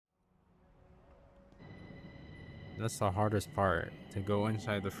That's the hardest part, to go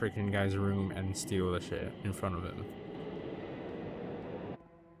inside the freaking guy's room and steal the shit in front of him.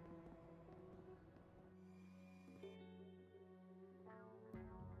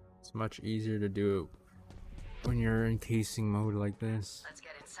 It's much easier to do it when you're in casing mode like this. Let's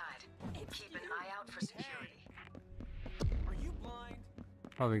get inside. Keep an eye out for security. Are you blind?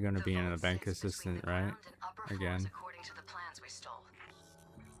 Probably gonna be in the bank assistant, right? Again. According to the plans we stole.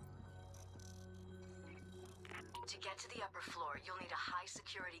 To get to the upper floor, you'll need a high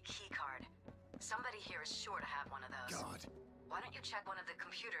security key card. Somebody here is sure to have one of those. God. Why don't you check one of the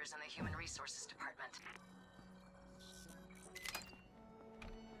computers in the Human Resources Department?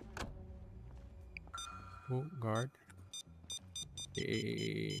 Oh, guard.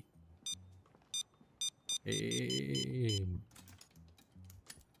 Hey. Hey.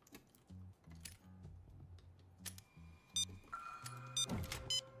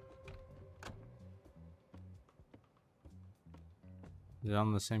 Is it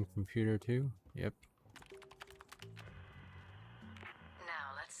on the same computer too? Yep.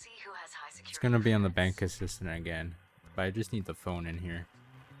 Now, let's see who has high security. It's gonna be on the clearance. bank assistant again, but I just need the phone in here.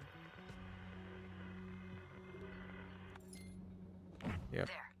 Yep.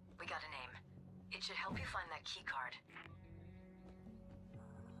 There, we got a name. It should help you find that key card.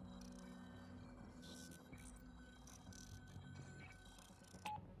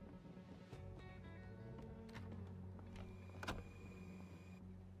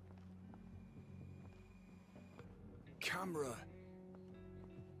 Camera.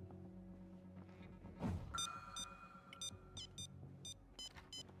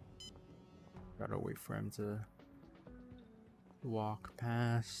 Gotta wait for him to walk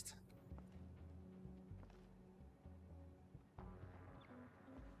past.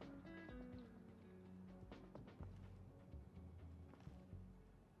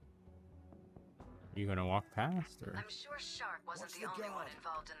 You gonna walk past, or? I'm sure Sharke wasn't What's the the only one guard?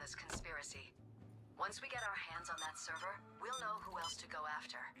 involved in this conspiracy. Once we get our hands on that server, we'll know who else to go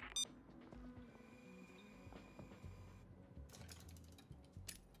after.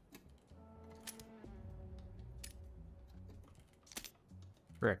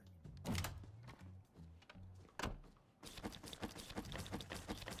 Frick.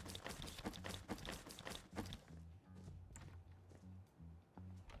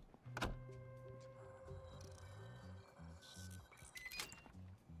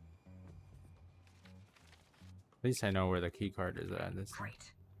 At least I know where the key card is at this time.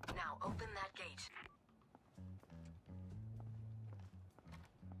 Great. Now open that gate.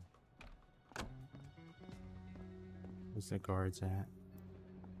 Where's the guards at?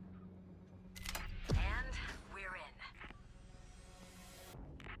 And we're in.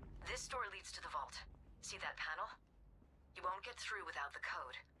 This door leads to the vault. See that panel? You won't get through without the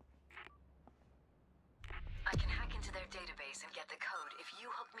code. I can hack into their database and get the code if you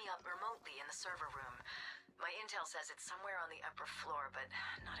hook me up remotely in the server room. My intel says it's somewhere on the upper floor, but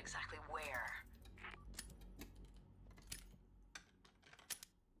not exactly where.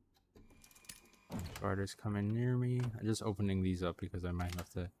 Guard is coming near me. I'm just opening these up because I might have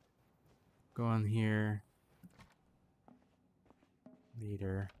to go on here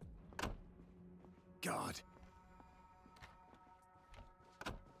later. God.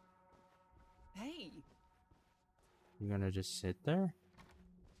 Hey, You gonna just sit there?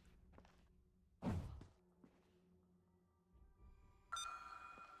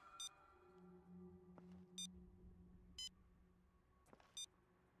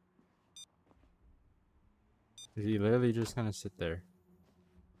 Is he literally just gonna sit there?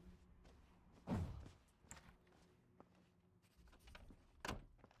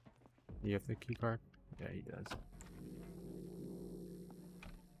 You have the key card? Yeah, he does.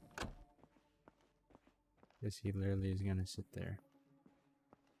 Guess he literally is gonna sit there.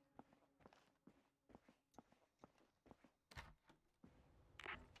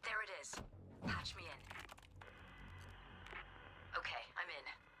 There it is. Patch me in. Okay, I'm in.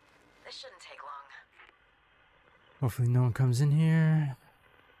 This shouldn't take long. Hopefully no one comes in here.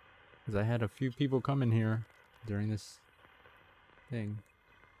 Because I had a few people come in here during this thing.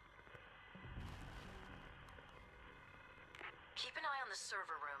 Keep an eye on the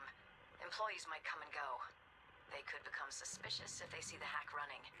server room. Employees might come and go. They could become suspicious if they see the hack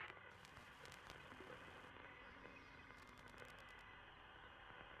running.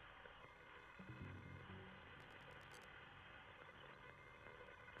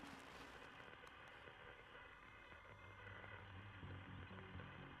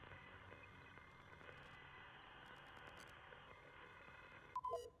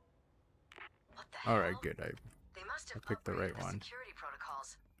 What the hell? Alright, good. They must have I picked the right upgraded one. Security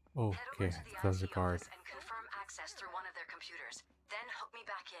protocols. Oh, Head over okay. to the That was a IT guard. office and confirm access access through one of their computers. Then hook me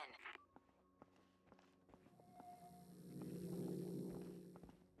back in.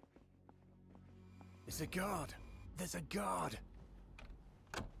 There's a guard. There's a guard.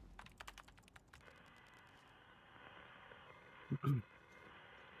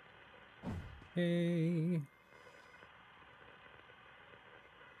 Hey.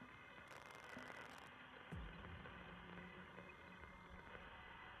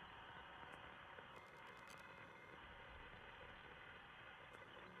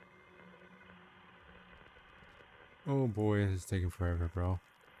 Oh boy, it's taking forever, bro.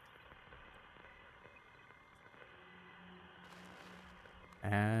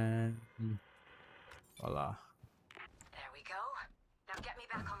 And voila. There we go. Now get me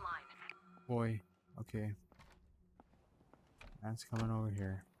back online. Boy, okay. That's coming over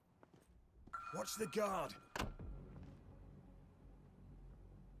here. Watch the guard.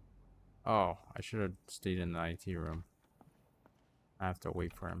 Oh, I should have stayed in the IT room. I have to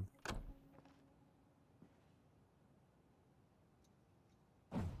wait for him.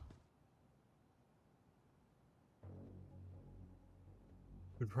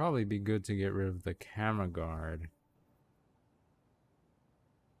 Would probably be good to get rid of the camera guard.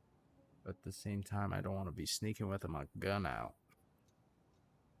 But at the same time, I don't want to be sneaking with my gun out.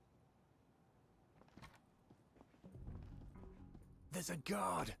 There's a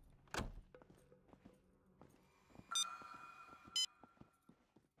guard.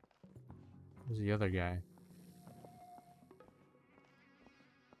 Where's the other guy?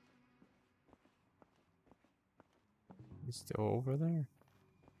 He's still over there?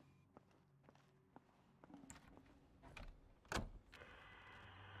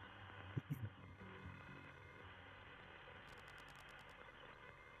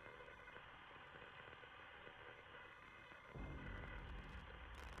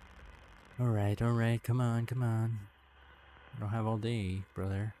 Alright, come on. I don't have all day,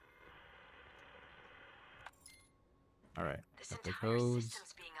 brother. Alright, This got the entire codes.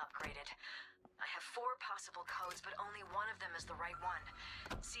 system's being upgraded. I have 4 possible codes, but only one of them is the right one.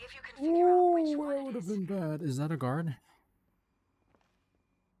 See if you can figure out which one That would it have is. been bad. Is that a guard?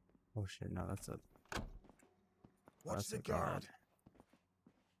 Oh shit, no, that's a... Watch that's the a guard. guard.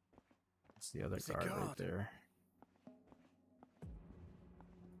 That's the other It's a guard right guard. there.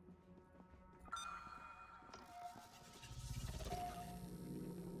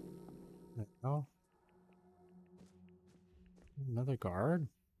 Oh. Another guard?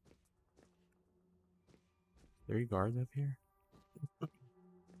 3 guards up here?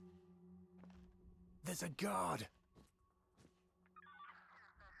 There's a guard.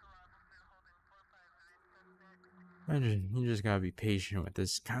 You just gotta be patient with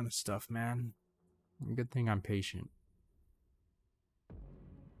this kind of stuff, man. Good thing I'm patient.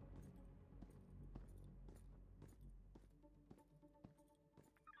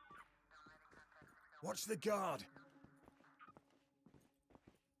 Watch the guard.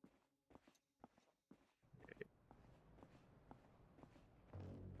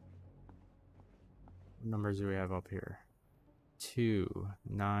 What numbers do we have up here?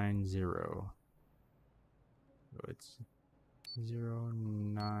 290. So it's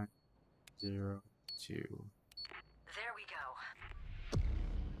 0902. There we go.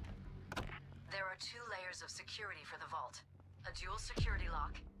 There are 2 layers of security for the vault. A dual security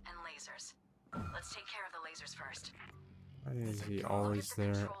lock and lasers. Let's take care of the lasers first. Why is he Look always at the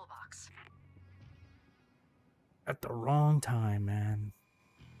there control box. at the wrong time, man?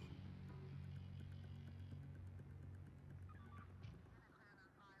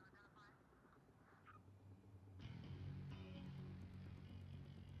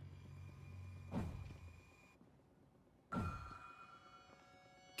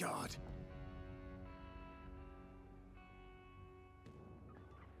 Guard.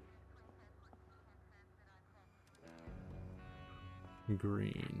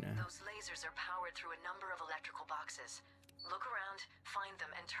 Green. Those lasers are powered through a number of electrical boxes. Look around, find them,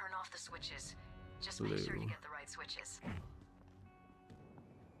 and turn off the switches. Just make sure you Blue. get the right switches.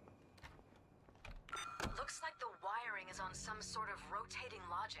 Looks like the wiring is on some sort of rotating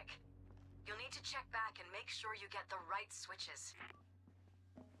logic. You'll need to check back and make sure you get the right switches.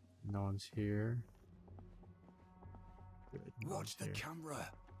 No one's here. Good, no Watch one's the here. camera.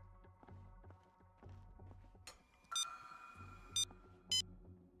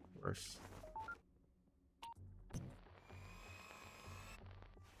 Worse.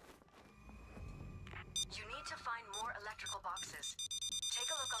 You need to find more electrical boxes. Take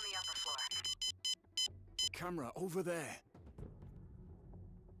a look on the upper floor. Camera over there.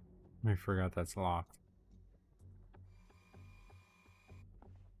 I forgot that's locked.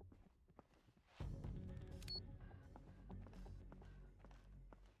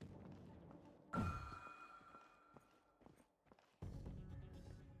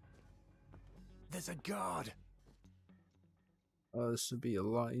 There's a guard. Oh, this would be a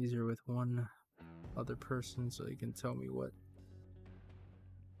lot easier with one other person so he can tell me what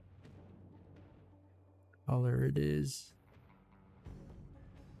color it is.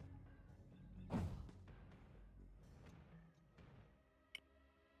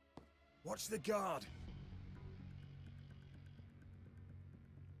 Watch the guard.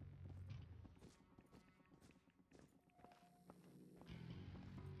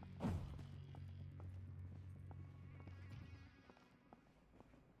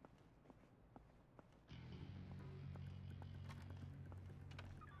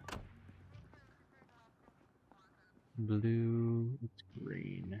 Blue, it's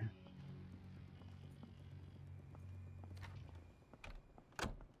green.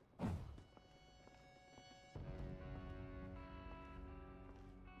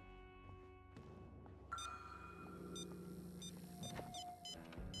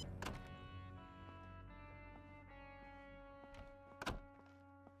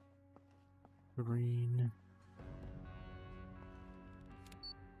 Green.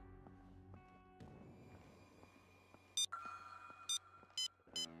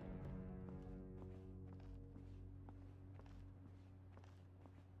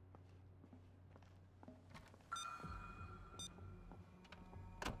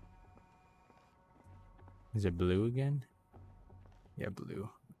 Is it blue again? Yeah, blue.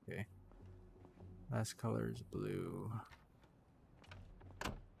 Okay. Last color is blue.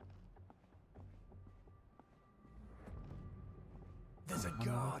 There's a All the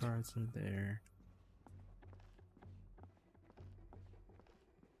guard. cards are there.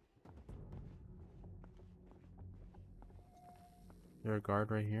 Is there a guard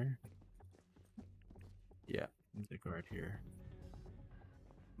right here? Yeah, there's a guard here.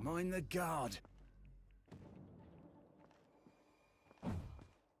 Mind the guard.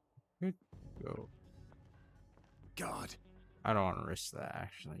 Good go. Guard. I don't want to risk that,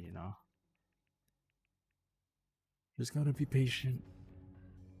 actually, you know. Just gotta be patient.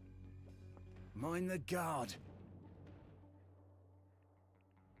 Mind the guard.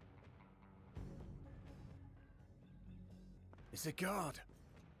 It's a guard.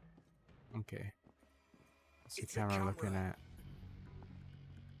 Okay. What's the It's a camera looking camera. at?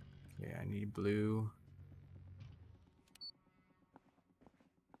 Okay, I need blue.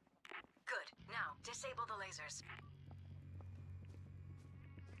 Good. Now, disable the lasers.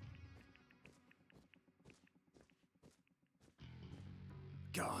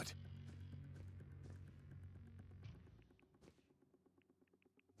 Guard.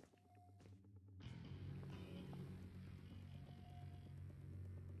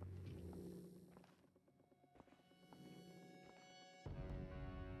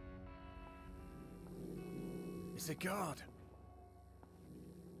 It's a guard.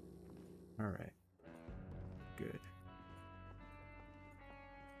 Alright. Good.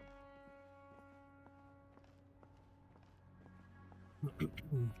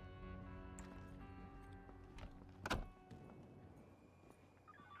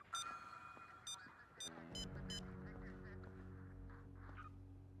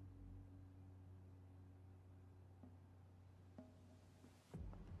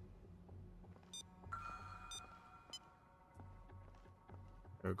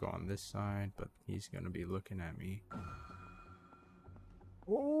 I'll go on this side, but he's gonna be looking at me.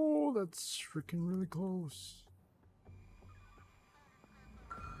 Oh, that's freaking really close.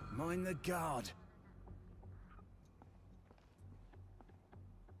 Mind the guard.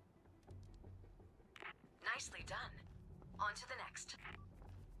 Nicely done. On to the next.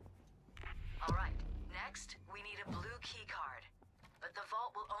 Alright, next, we need a blue key card. But the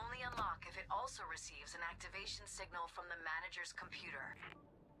vault will only unlock if it also receives an activation signal from the manager's computer.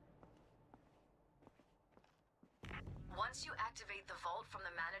 Once you activate the vault from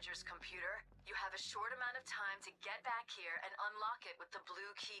the manager's computer, you have a short amount of time to get back here and unlock it with the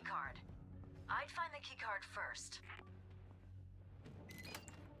blue key card. I'd find the key card first.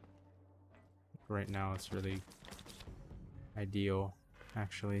 Right now, it's really ideal,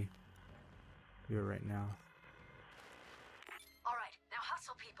 actually. Do it right now. Alright, now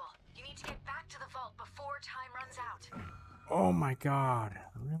hustle, people. You need to get back to the vault before time runs out. Oh my god,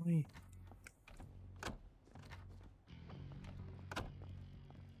 really?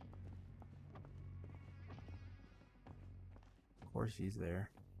 Of course he's there.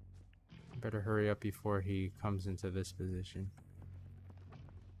 Better hurry up before he comes into this position.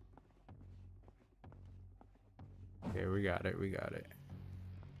 Okay, we got it, we got it.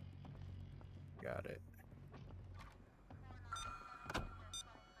 Got it.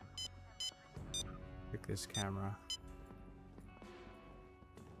 Pick this camera.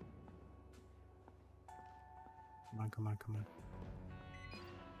 on, come on, come on.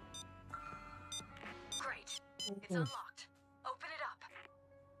 Great. It's unlocked. Open it up.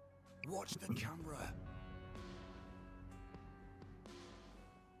 Watch the camera.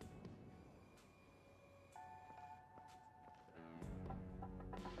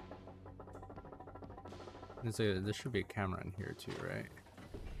 There should be a camera in here too, right?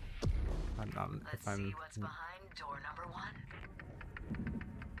 Let's see what's behind door number 1.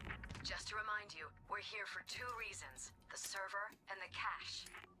 Just to remind you, we're here for 2 reasons. The server and the cache.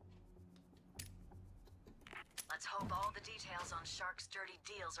 Let's hope all the details on Sharke's dirty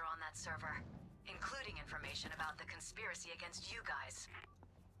deals are on that server, including information about the conspiracy against you guys.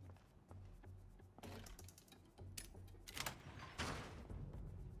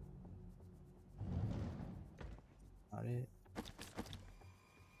 Got it.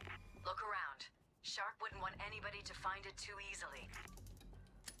 Look around. Sharke wouldn't want anybody to find it too easily.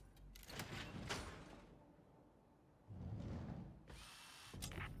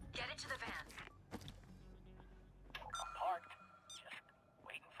 Get it to the van. I'm parked. Just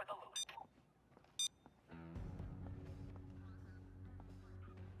waiting for the loot.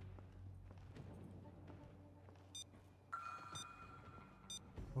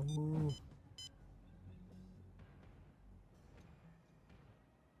 Oh.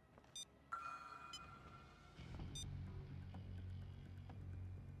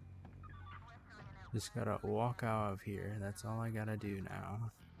 Just gotta walk out of here. That's all I gotta do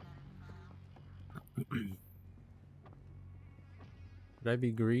now. Should I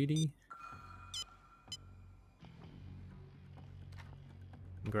be greedy?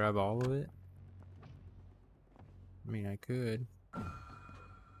 Grab all of it? I mean, I could.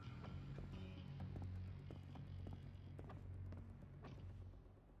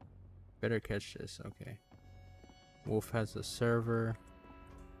 Better catch this, okay. Wolf has a server.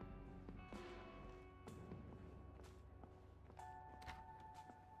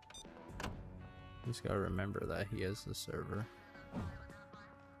 Just gotta remember that he has the server.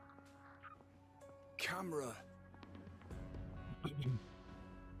 Camera.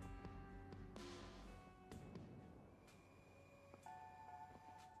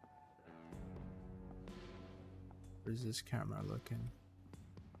 Where's this camera looking?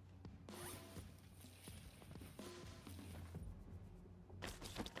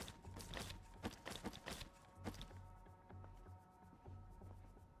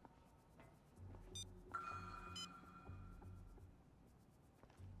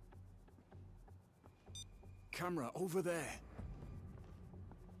 Camera over there.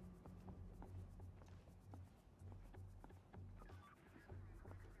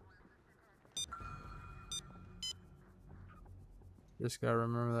 Just gotta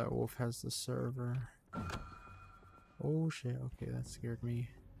remember that Wolf has the server. Oh shit, okay, that scared me.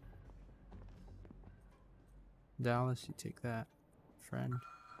 Dallas, you take that, friend.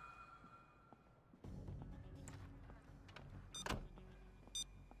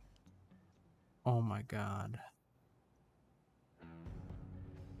 Oh my god.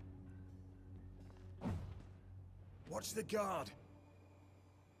 Watch the guard.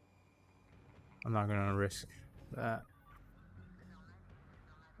 I'm not gonna risk that.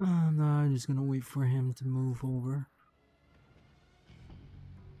 No, I'm just gonna wait for him to move over.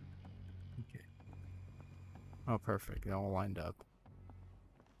 Okay. Oh, perfect. They're all lined up.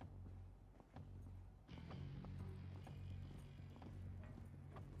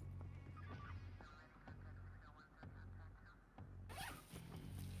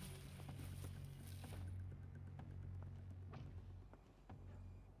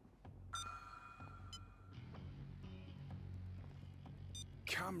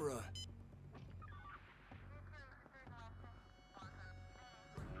 Camera.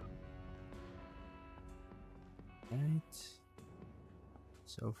 Right.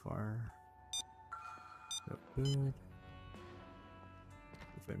 So far, so good.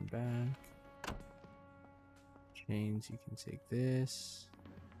 Moving back. Chains, you can take this.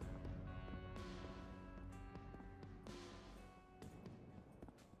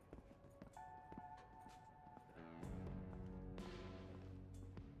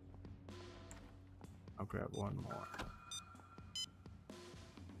 I'll grab one more.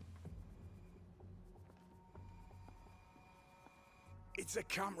 It's a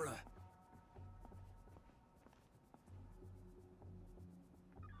camera.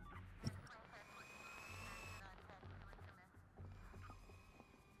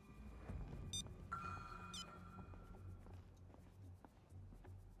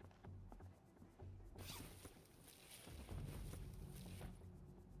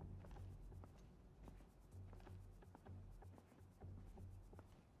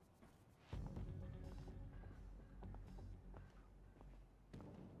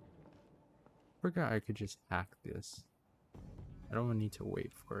 Forgot I could just hack this. I don't need to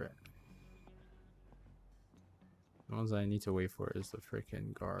wait for it. The ones I need to wait for is the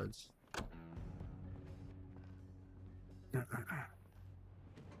freaking guards.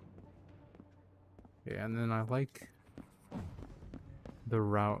 Yeah, and then I like the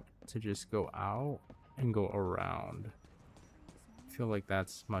route to just go out and go around. I feel like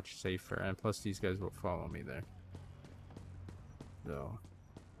that's much safer, and plus these guys will follow me there. So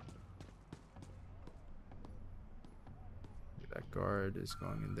that guard is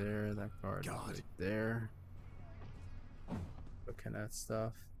going in there, that guard is right there. Looking at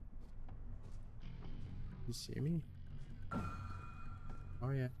stuff. You see me?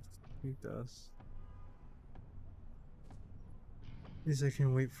 Oh yeah, he does. At least I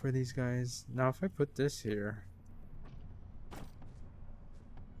can wait for these guys. Now if I put this here,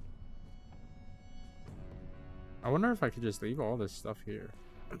 I wonder if I could just leave all this stuff here.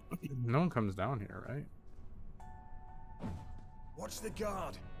 No one comes down here, right? Watch the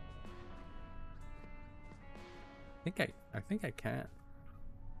guard. I think I can.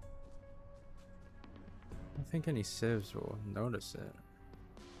 I don't think any civs will notice it.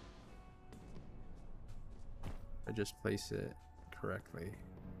 I just place it correctly.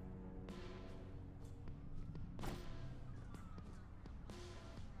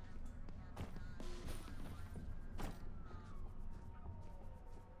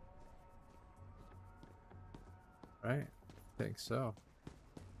 Right? I think so.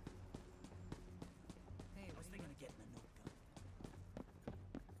 Hey, what's they gonna get in a note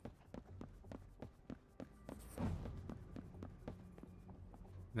gun?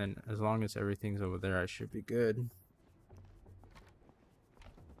 Then as long as everything's over there, I should be good.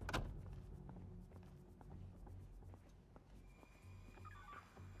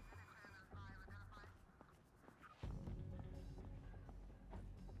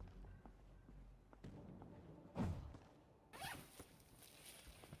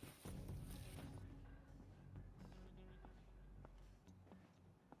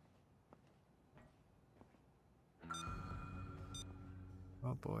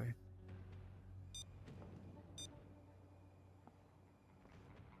 Oh boy.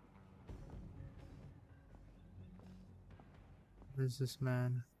 What is this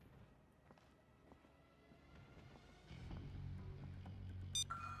man?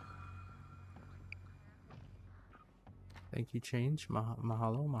 Thank you, change.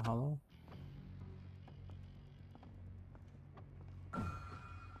 Mahalo, mahalo.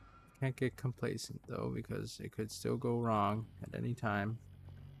 Can't get complacent though, because it could still go wrong at any time.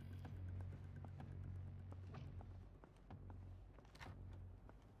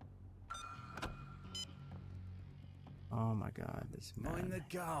 Oh my god, this man. Mind the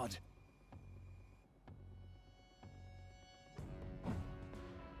guard.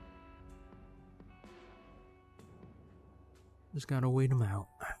 Just gotta wait him out.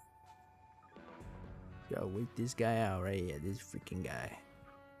 Gotta wait this guy out right here, this freaking guy.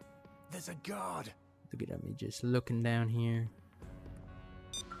 There's a guard. Look at me just looking down here.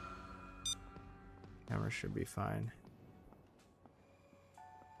 Camera should be fine.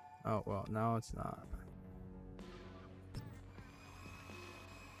 Oh, well, now it's not.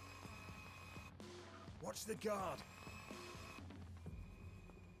 Watch the guard.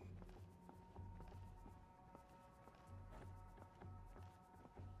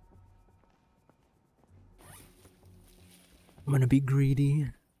 I'm gonna be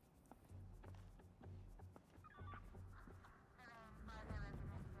greedy.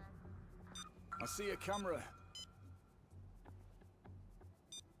 I see a camera.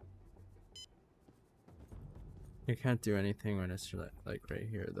 You can't do anything when it's like right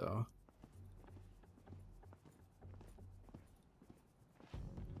here though.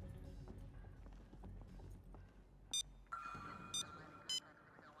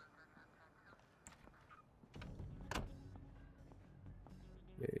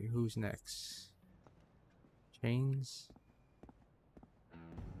 Okay, who's next? Chains.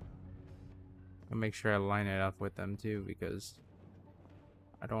 I'll make sure I line it up with them too, because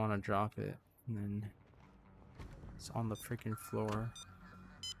I don't want to drop it and then it's on the freaking floor.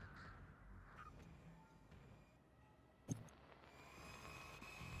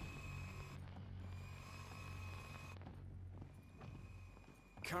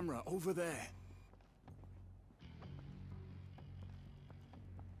 Camera over there.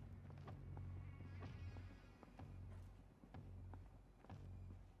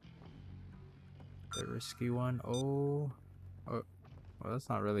 The risky one. Oh, well, that's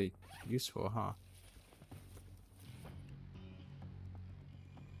not really useful, huh?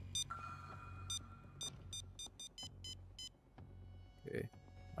 Okay,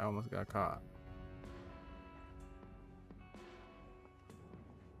 I almost got caught.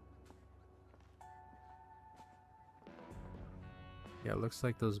 Yeah, it looks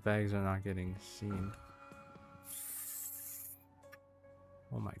like those bags are not getting seen.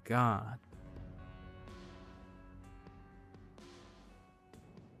 Oh my god.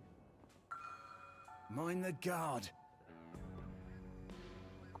 Mind the guard.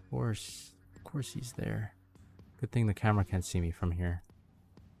 Of course he's there. Good thing the camera can't see me from here.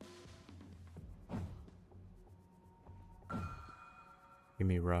 Give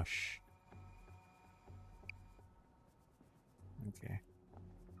me rush. Okay.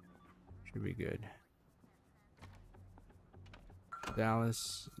 Should be good.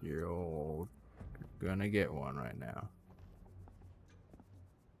 Dallas, you're gonna get one right now.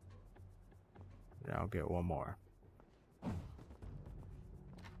 And I'll get one more.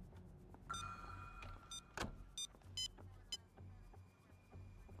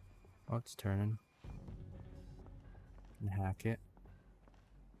 Oh, it's turning. And hack it.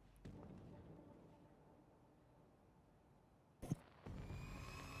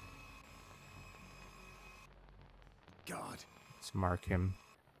 Guard. Let's mark him.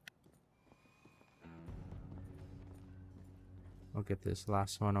 We'll get this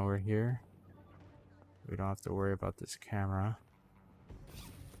last one over here. We don't have to worry about this camera.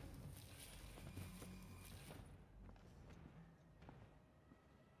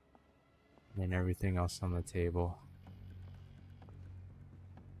 And everything else on the table.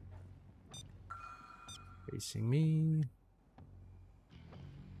 Facing me.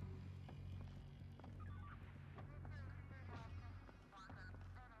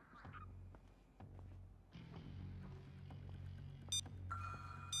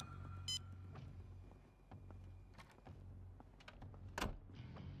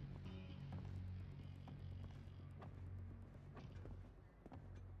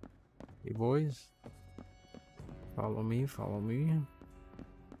 Hey boys, follow me, follow me.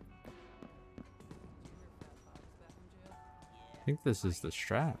 I think this is the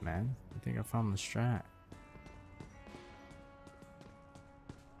strat, man. I think I found the strat.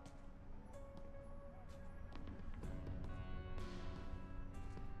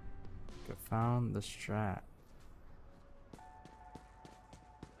 I found the strat.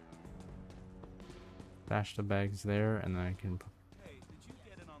 Stash the bags there, and then I can. Hey, did you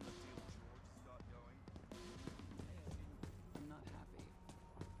get in on the deal George got going? I'm not happy.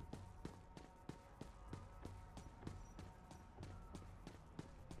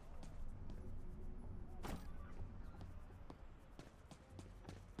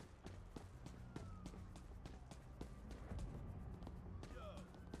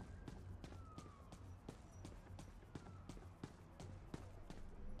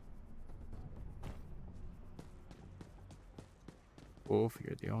 Wolf,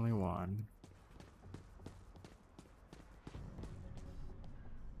 you're the only one.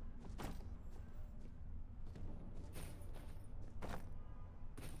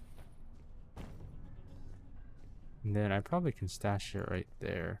 And then I probably can stash it right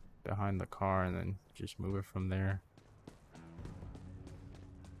there behind the car and then just move it from there.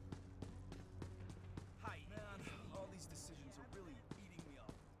 Hi, man. All these decisions are really eating me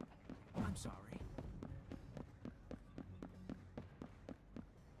up. I'm sorry.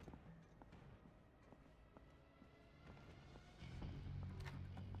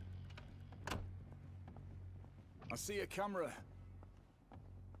 I see a camera.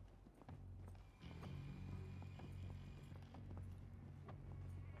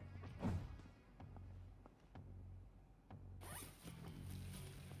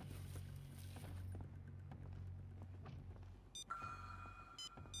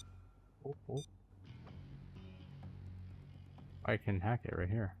 Oh, oh. I can hack it right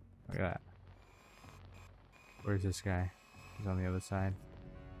here. Look at that. Where's this guy? He's on the other side.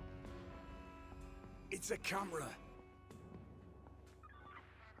 It's a camera.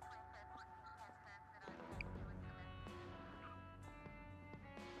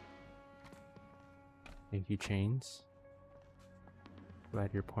 Thank you, Chains. Glad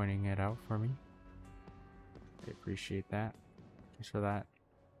you're pointing it out for me. I appreciate that. Just for that,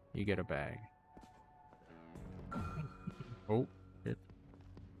 you get a bag. Oh, shit.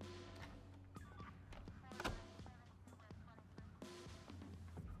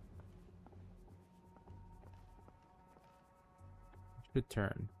 Should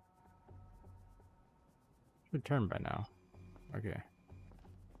turn. Should turn by now. Okay.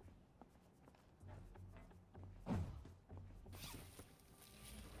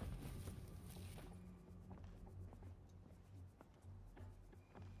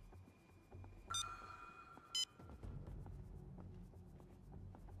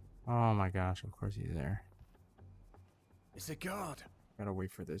 Oh my gosh, of course he's there. It's a guard. Gotta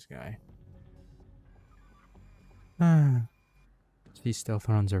wait for this guy. It's These stealth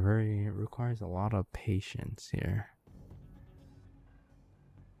runs are it requires a lot of patience here.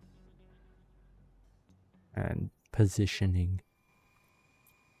 And positioning.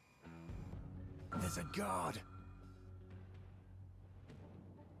 There's a guard.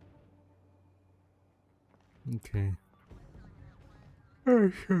 Okay.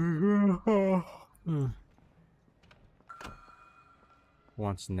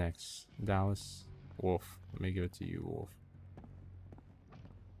 What's next? Dallas? Wolf. Let me give it to you, Wolf.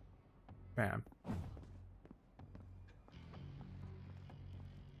 Bam.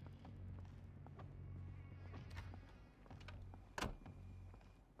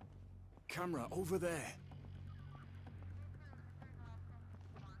 Camera over there.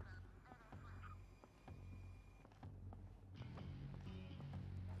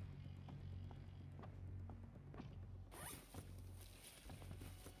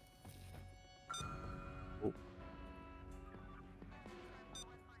 Oh.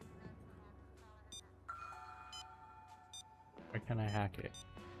 Why can't I hack it?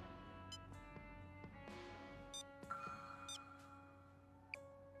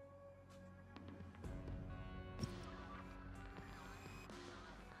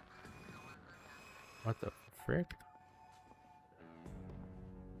 What the frick?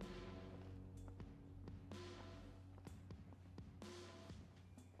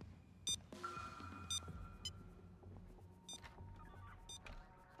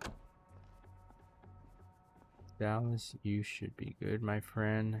 Dallas, you should be good, my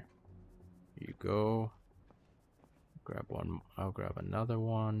friend. Here you go. Grab one. I'll grab another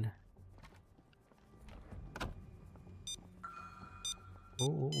one.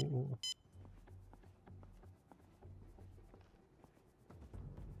 Oh.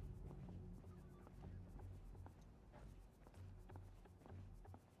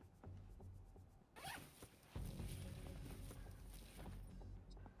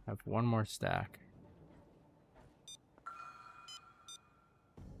 Have one more stack.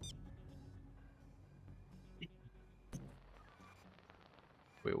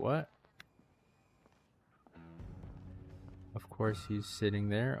 Wait, what? Of course he's sitting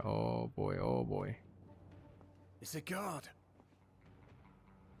there. Oh boy, oh boy. It's a guard.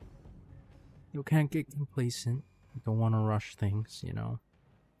 You can't get complacent. You don't want to rush things, you know.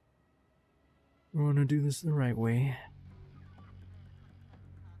 We want to do this the right way.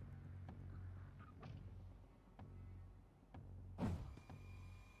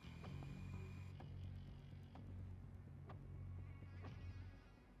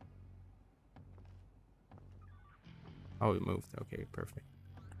 Oh, it moved. Okay, perfect.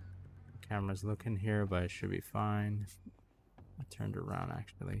 The camera's looking here, but it should be fine. I turned around,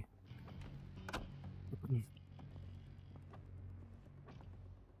 actually.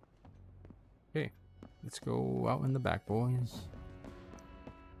 Okay, let's go out in the back, boys.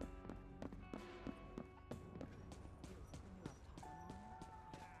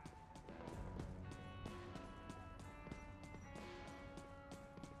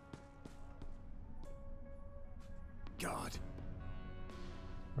 God.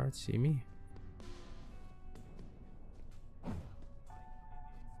 Alright, see me?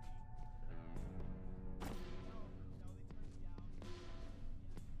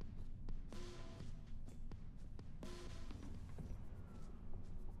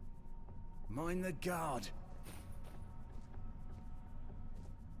 Mind the guard.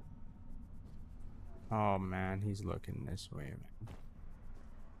 Oh man, he's looking this way, man.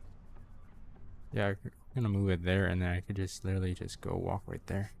 Yeah, I'm gonna move it there, and then I could just literally just go walk right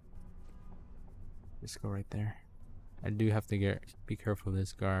there. Just go right there. I do have to be careful of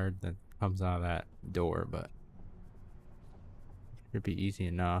this guard that comes out of that door, but it should be easy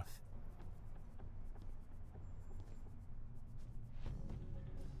enough.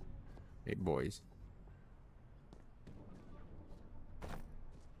 Hey boys.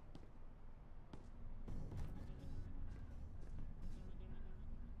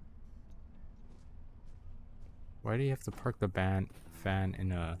 Why do you have to park the fan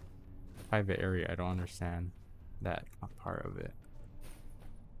in a private area? I don't understand that part of it.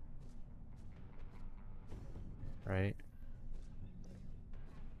 Right?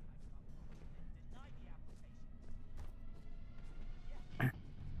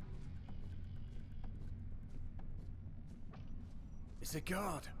 It's a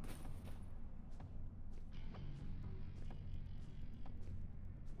guard.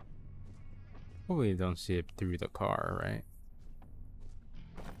 Hopefully you don't see it through the car, right?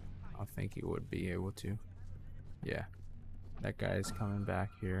 I think you would be able to. Yeah. That guy is coming back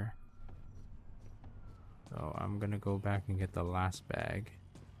here. So I'm gonna go back and get the last bag.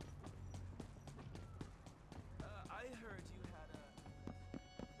 I heard you had a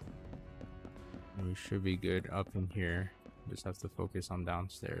we should be good up in here. Just have to focus on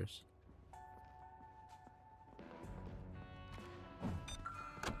downstairs.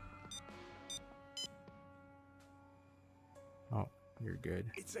 Oh, you're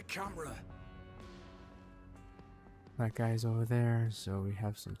good. It's a camera. That guy's over there, so we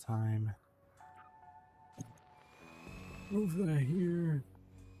have some time. Move that here.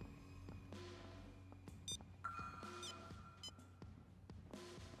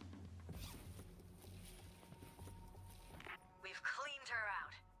 We've cleaned her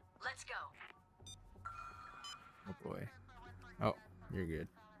out. Let's go. Oh boy. Oh, you're good.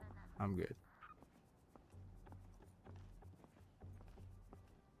 I'm good.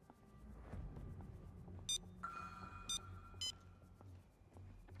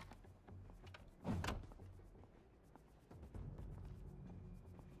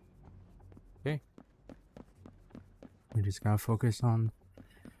 Okay. We just gotta focus on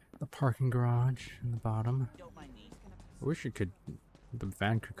the parking garage in the bottom. Don't mind me. I wish it could, the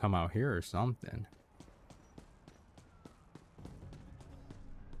van could come out here or something.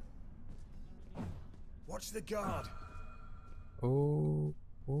 Watch the guard. Oh,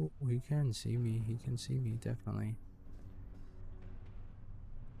 he can see me. He can see me, definitely.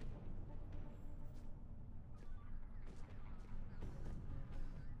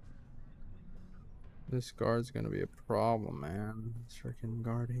 This guard's gonna be a problem, man. This freaking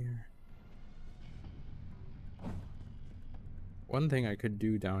guard here. One thing I could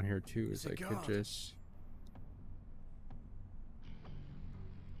do down here too is I could just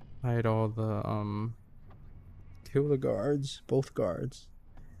hide all the kill the guards, both guards.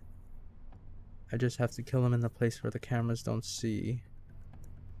 I just have to kill them in the place where the cameras don't see,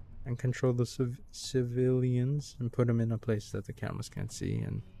 and control the civilians and put them in a place that the cameras can't see.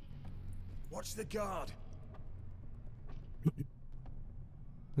 And Watch the guard. this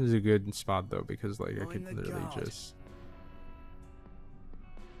is a good spot though, because like I Mind could the literally guard. just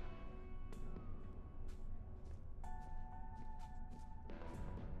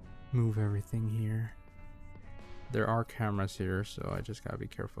move everything here. There are cameras here, so I just gotta be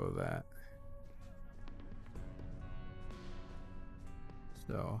careful of that.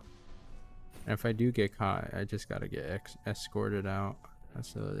 So, and if I do get caught, I just gotta get escorted out.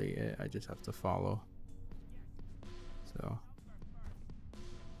 That's literally it. I just have to follow. So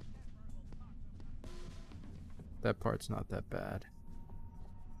that part's not that bad.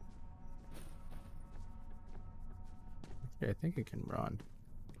 Okay, I think I can run.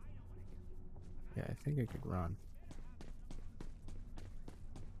 Yeah, I think I could run.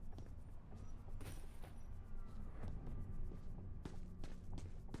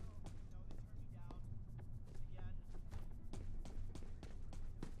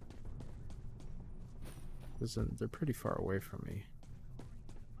 They're pretty far away from me.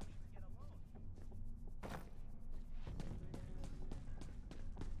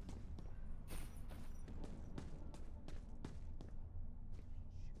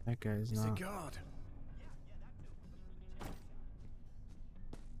 That guy's It's a not. guard.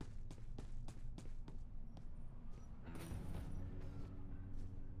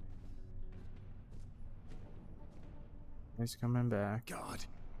 He's coming back. Guard.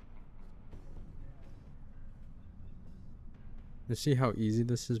 You see how easy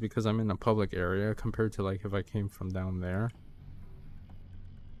this is because I'm in a public area compared to like if I came from down there.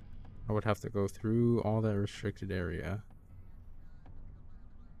 I would have to go through all that restricted area.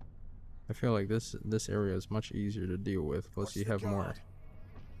 I feel like this area is much easier to deal with. Plus, Watch you the have more guard.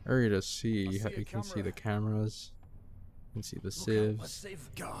 area to see. I You, see a you can see camera. the cameras. You can see the Let's sieves.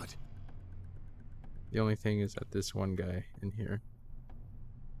 save guard. The only thing is that this one guy in here.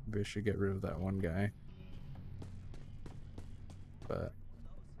 Maybe I should get rid of that one guy. But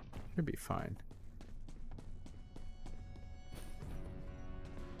should be fine.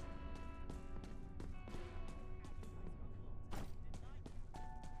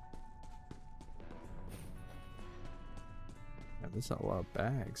 Yeah, there's a lot of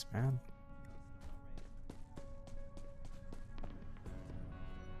bags, man.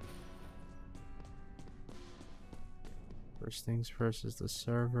 First things first is the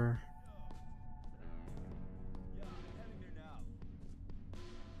server.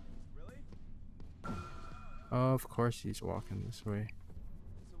 Of course he's walking this way.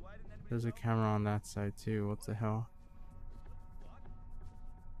 There's a camera on that side too. What the hell?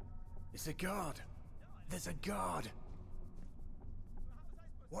 It's a guard. There's a guard.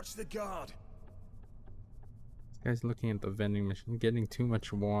 Watch the guard. This guy's looking at the vending machine, getting too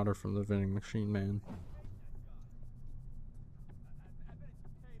much water from the vending machine, man.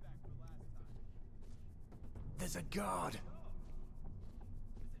 There's a guard.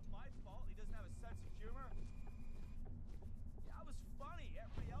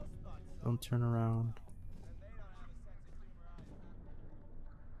 Don't turn around.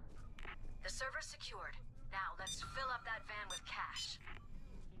 The server's secured. Now let's fill up that van with cash.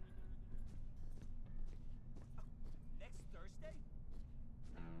 Next Thursday?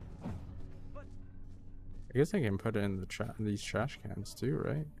 But I guess I can put it in the these trash cans too,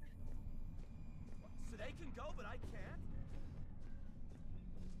 right? so they can go, but I can't?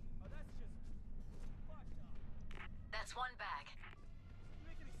 Oh, that's just fucked up. That's one bag. You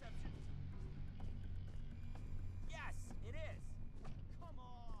make an exception? Yes, it is. Come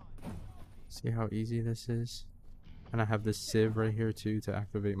on. See how easy this is? And I have this sieve right here too to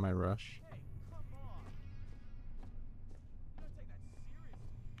activate my rush. Hey, come on. You don't take that seriously.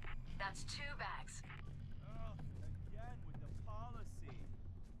 That's 2 bags. Oh, again with the policy.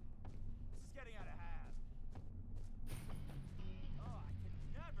 This is getting out of hand. Oh, I can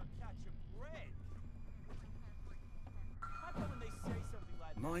never catch a break. How come when they say something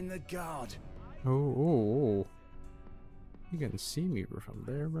like Mind the guard. Oh. You can see me from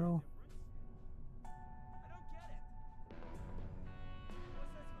there, bro. I don't get it.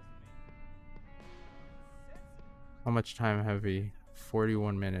 What's that supposed to mean? How much time have we?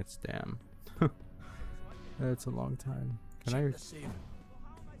 41 minutes, damn. That's a long time. Can I? Check the safe.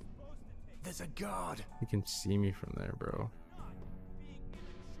 There's a guard. You can see me from there, bro. Being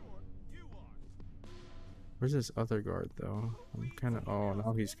immature, you are. Where's this other guard though? I'm kind of. Oh,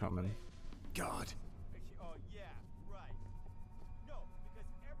 now he's coming. Guard. Oh, yeah, right. No,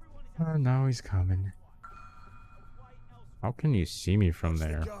 because everyone is Now he's coming. why else? How can you see me from What's the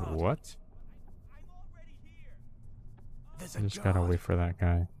there? guard? What? I'm already here. There's I a just gotta guard. wait for that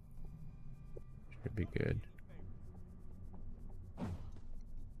guy. Should be good. Fine.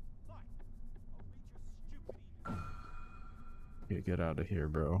 I'll read your stupid email. Yeah, get out of here,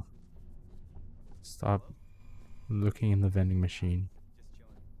 bro. Stop looking in the vending machine.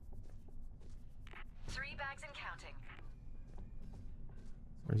 Just chilling. 3 bags and counting.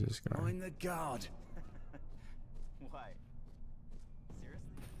 Where's this guy? Mind the guard. Why?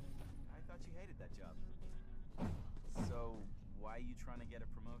 Seriously? I thought you hated that job. So, why are you trying to get a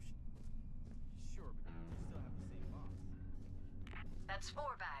promotion? Sure, but you still have the same boss. That's 4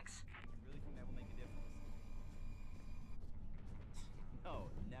 bags. You really think that will make a difference? No,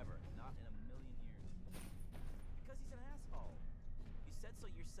 never. Not in a million years. Because he's an asshole. You said so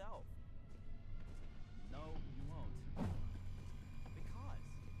yourself. No, you won't. Because.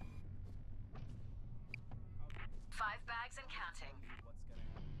 5 bags and counting. What's gonna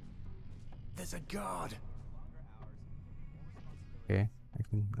happen? There's a guard. Longer hours, more responsibility. Okay,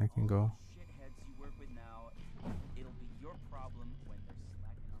 I can go. Shitheads you work with now, it'll be your problem when they're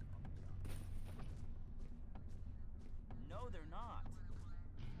slacking off on the job. No, they're not.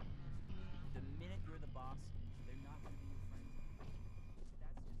 The minute you're the boss, they're not gonna be your friend. That's just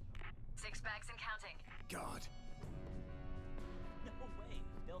how... 6 bags and counting. Guard. No way,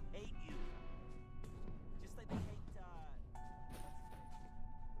 they'll hate you. Just like they hate,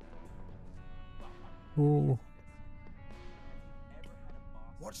 Oh, ever had a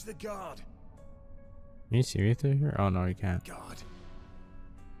boss? Watch the guard. can you see me through here? Oh no, you can't. Guard.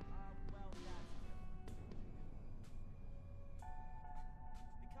 Well, that's because she was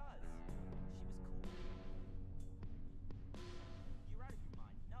cool. You're out of your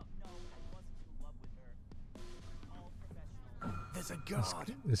mind. No, I wasn't in love with her. All professional. There's a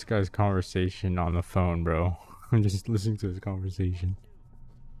guard. This guy's conversation on the phone, bro. I'm just listening to his conversation.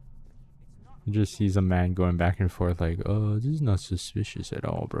 He just sees a man going back and forth like, oh, this is not suspicious at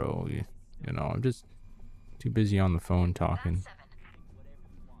all, bro. You know, I'm just too busy on the phone talking. That's 7. Whatever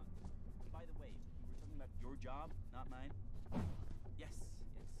you want. By the way, we were talking about your job, not mine. Yes,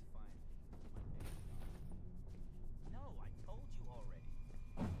 it's fine. My bad job. No, I told you already.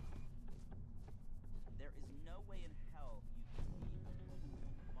 There is no way in hell you can be a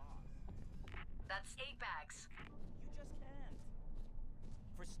cool boss. That's 8 bags. You just can't.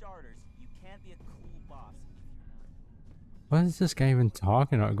 For starters, you can't be a cool boss if you're not. What is this guy even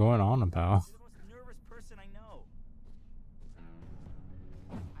talking or going on about? You're the most nervous person I know.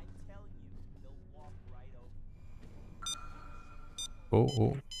 I'm telling you, they'll walk right over. Oh.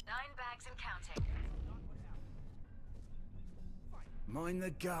 9 bags and counting. Mind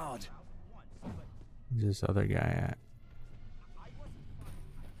the guard. Once, but Where's this other guy at? I wasn't fired.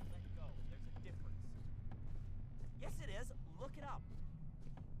 I was let go. There's a difference. Yes, it is. Look it up.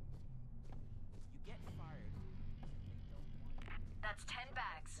 You get fired. They don't want you. That's 10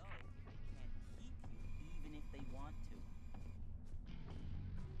 bags. No, they can't keep you even if they want to.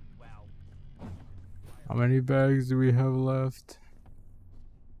 Well, How many bags do we have left?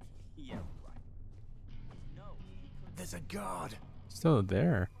 yeah, right. No, because There's a guard. Still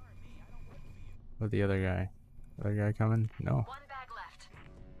there. fire me. I don't With the other guy. Other guy coming? No. One bag left.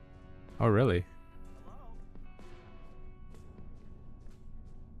 Oh, really? Hello?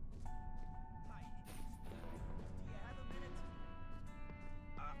 Hi. Do you have a minute?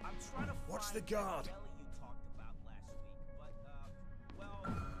 I'm trying to Watch find the guard. that deli you talked about last week, but, well,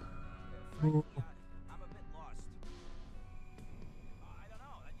 frankly, I'm a bit lost. I don't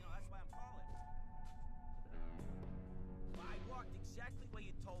know. That's why I'm calling. I walked exactly where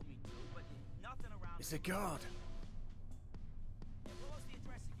you told me to, but nothing around. It's a guard. What was the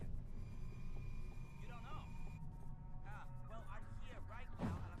address again? You don't know? Well, I'm here right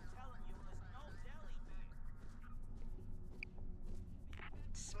now, and I'm telling you, there's no deli here.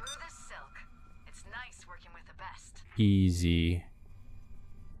 Smooth as silk. It's nice working with the best. Easy.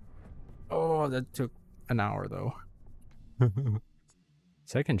 Oh, that took an hour though.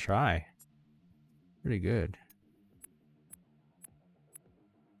 Second try. Pretty good.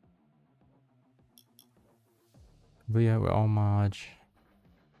 But yeah, we're all mod.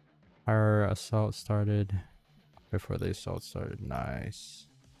 Our assault started before the assault started. Nice.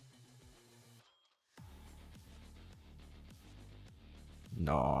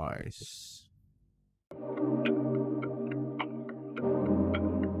 Nice.